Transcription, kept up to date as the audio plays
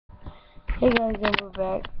Hey guys, and we're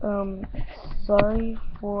back. Sorry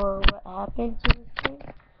for what happened to this thing.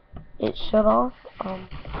 It shut off. It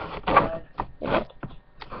did.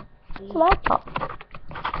 It's a laptop.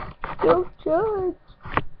 Don't judge.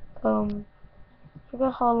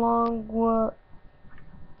 Forgot how long. What?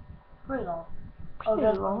 Pretty long.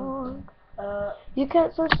 Pretty long. You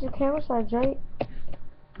can't switch the camera sides, right?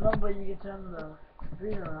 No, but you can turn the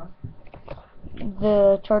screen around.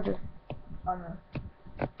 The charger. Oh no.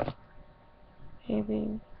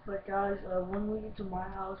 Maybe. But guys, when we get to my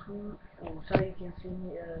house, sorry you can't see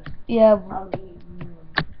me. Yeah. I'm eating.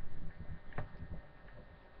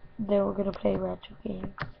 Then we're gonna play retro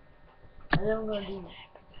games. And then we're gonna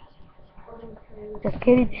do. Just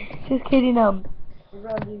kidding. Just kidding. We're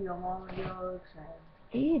gonna do your mama jokes and.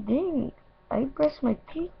 Hey, dang. I brushed my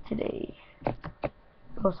teeth today.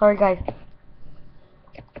 Oh, sorry, guys.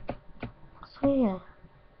 So, yeah.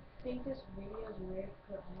 I think this video is weird.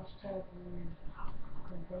 Put hashtag weird.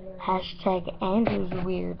 Hashtag Andrew's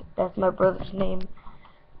weird. That's my brother's name.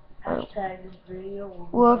 Hashtag this video will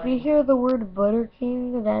be Well, if funny. you hear the word Butter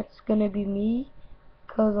King, that's gonna be me.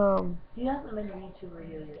 Cause, He hasn't been a YouTuber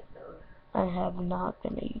yet, though. I have not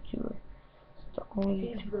been a YouTuber. It's the only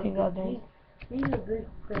YouTube thing I've been. He's a big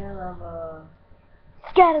fan of,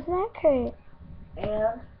 Scatter that crate.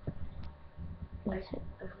 and. That's it.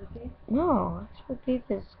 Expertise? No, expertise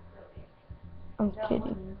is. I'm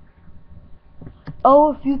kidding.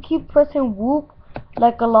 Oh, if you keep pressing whoop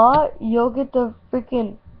like a lot, you'll get the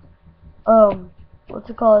freaking what's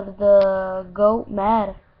it called? The goat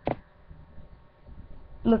mad.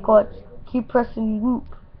 Look what. Keep pressing whoop.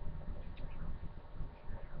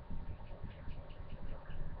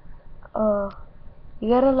 You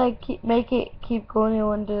gotta like make it keep going in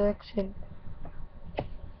one direction.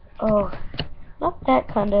 Oh, not that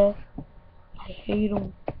kinda. I hate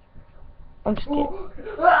them. I'm just kidding.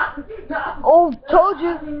 Oh, told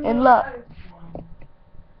you. And look.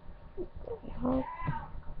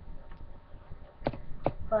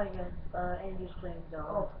 Bye guys, Andy's playing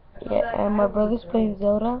Zelda. Yeah, and my brother's playing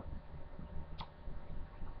Zelda.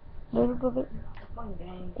 Little brother. Fun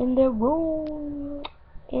game. In the room.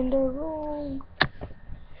 In the room.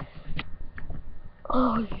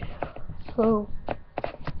 Oh yeah. So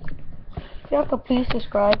you have to please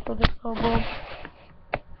subscribe for this hobo.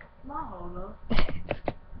 No.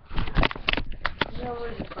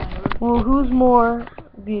 Well, who's more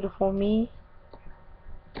beautiful, me?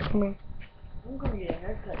 Come here. I'm gonna get a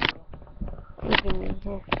haircut though. Look at me,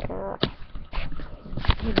 haircut.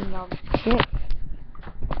 Kidding, I'm sick.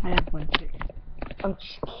 I have 1.6. I'm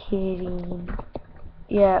just kidding.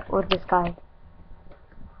 Yeah, with this guy.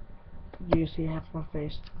 You see half my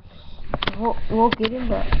face. We'll get him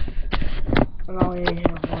back. And I only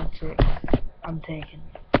have 1.6. I'm taking.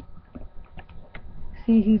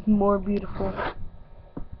 See who's more beautiful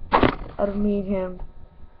out of me and him.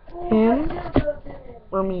 Him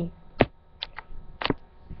or me?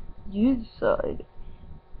 You decide.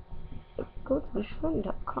 Go to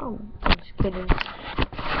freind.com. I'm just kidding.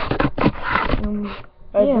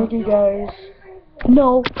 Yeah. Thank you guys.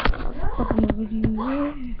 No. Fucking video.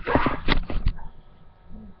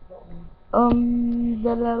 What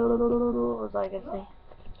was I gonna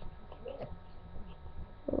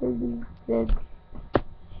say?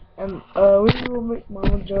 And we will make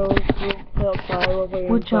mama jokes. We'll play outside.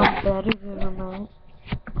 Which I'm better than a man.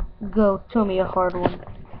 Go, tell me a hard one.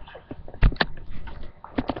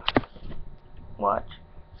 Watch.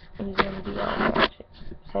 He's gonna do that. Watch it.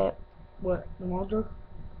 Say it. What? The mama joke?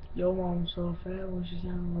 Your mom's so fat when she's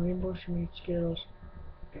having a rainbow, she makes Skittles.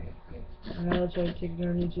 And I was trying to take it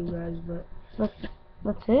on YouTube, guys, but.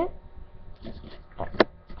 That's it?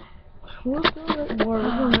 We'll do it more. We're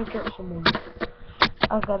gonna make up some more.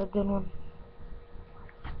 I got a good one.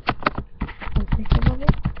 I'm thinking of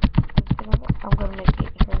it. I'm gonna make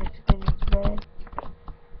it her experience red.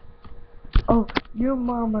 Oh, your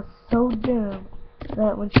mama's so dumb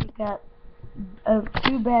that when she got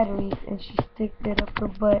 2 batteries and she sticked it up her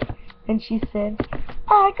butt and she said,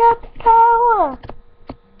 I got the power!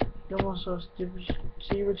 Your mom's so stupid.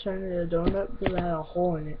 She returned it a donut because it had a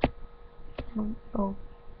hole in it.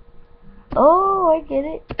 Oh, I get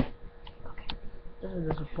it. That's a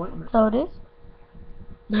disappointment. So it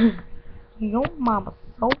is? Your mama's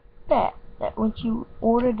so fat that when she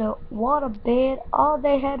ordered a water bed, all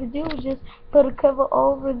they had to do was just put a cover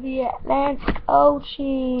over the Atlantic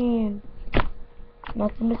Ocean.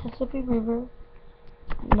 Not the Mississippi River,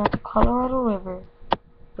 not the Colorado River,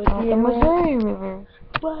 But not the Missouri River,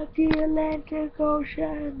 but the Atlantic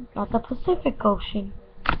Ocean. not the Pacific Ocean,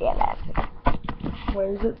 the Atlantic. Wait,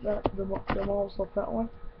 is it the mom's so fat one?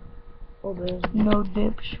 Oh, there's No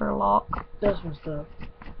dip, Sherlock. that's my stuff.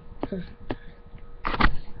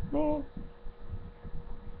 Man.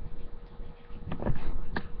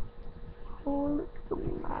 Oh, look at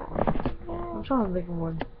my. I'm trying to think of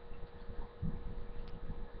one.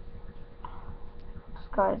 This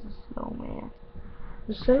guy's a snowman.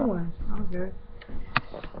 Just say one. I don't care.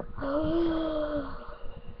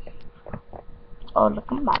 Oh,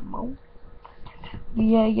 look at my mom.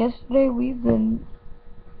 Yeah, yesterday we went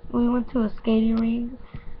to a skating rink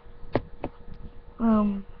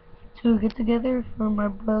to get together for my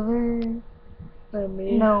brother. And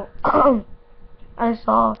me. No, I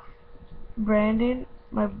saw Brandon.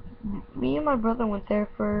 Me and my brother went there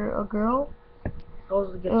for a girl. It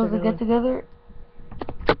was a It was a get together.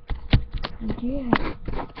 Yeah.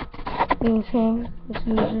 It was him, this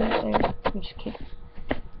loser there. I'm just kidding.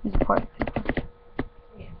 He's a party pooper.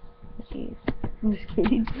 Yes, he is. I'm just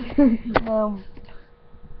kidding.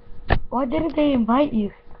 Why didn't they invite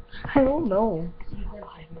you? I don't know.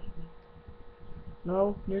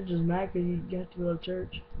 No, you're just mad because you have to go to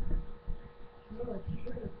church. No, it's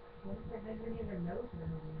true. Jennifer doesn't even know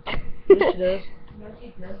her. Yes, she does. No, she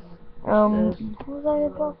doesn't. What was I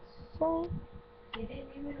about to say? She didn't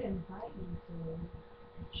even invite you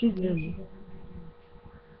to. She didn't.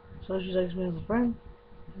 So she likes me as a friend.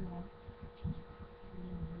 No.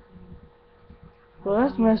 Well,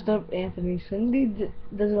 that's messed up, Anthony. Cindy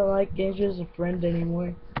doesn't like Andrew as a friend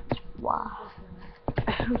anymore. Wow.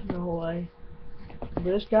 I don't know why.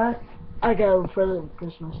 This guy, I got him a present for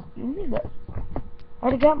Christmas. I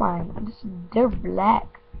already got mine. They're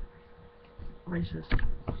black. Racist.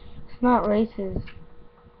 It's not racist.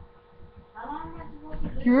 How long am I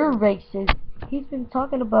supposed to do You're this? racist. He's been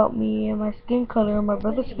talking about me and my skin color and my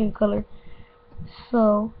brother's skin color.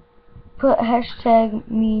 So, put hashtag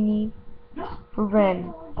meanie for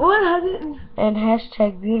Brandon. What? I didn't. And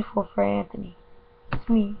hashtag beautiful for Anthony. It's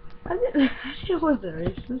me. I didn't. It wasn't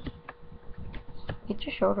racist. Get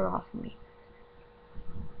your shoulder off of me.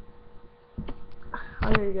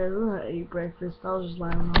 Okay, guys, we're gonna eat breakfast. I was just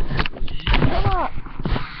lying on. Shut up.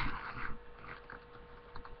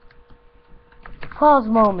 Pause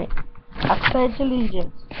moment. I pledge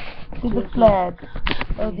allegiance to the flag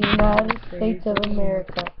of the United States of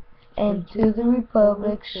America and to the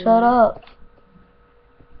republic. Shut up.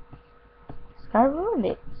 I ruined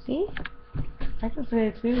it. See? I can say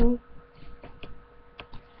it too.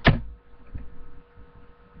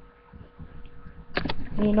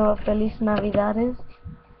 You know what Feliz Navidad is?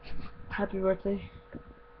 Happy birthday.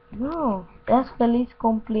 No, that's Feliz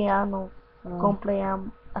Cumpleaños. Oh.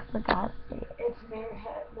 Cumpleaños. I forgot how to say it. It's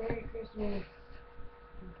Merry Christmas.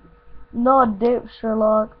 No dip,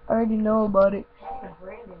 Sherlock. I already know about it. That's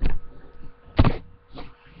Brandon.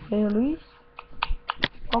 Feliz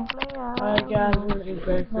Cumpleaños. Alright, guys, we're gonna eat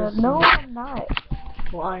breakfast. No, I'm not.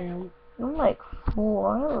 Well, I am. I'm like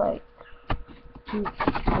 4. Like,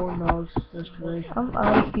 4 no's yesterday. I'm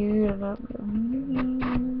out of here. And I'm...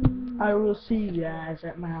 I will see you guys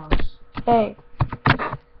at my house. Hey.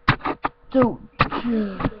 Dude.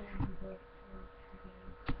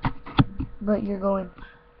 But you're going.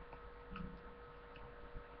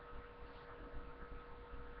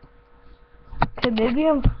 Okay, maybe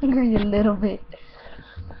I'm hungry a little bit.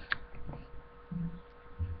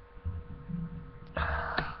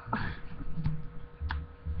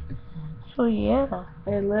 So yeah.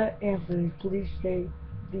 And let Anthony please say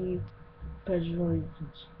the Pledge of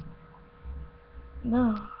Allegiance.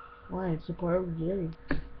 No. Why? It's a part of the day.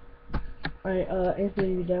 Alright,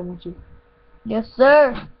 Anthony, your dad wants you. Yes,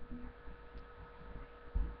 sir.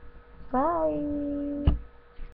 Bye.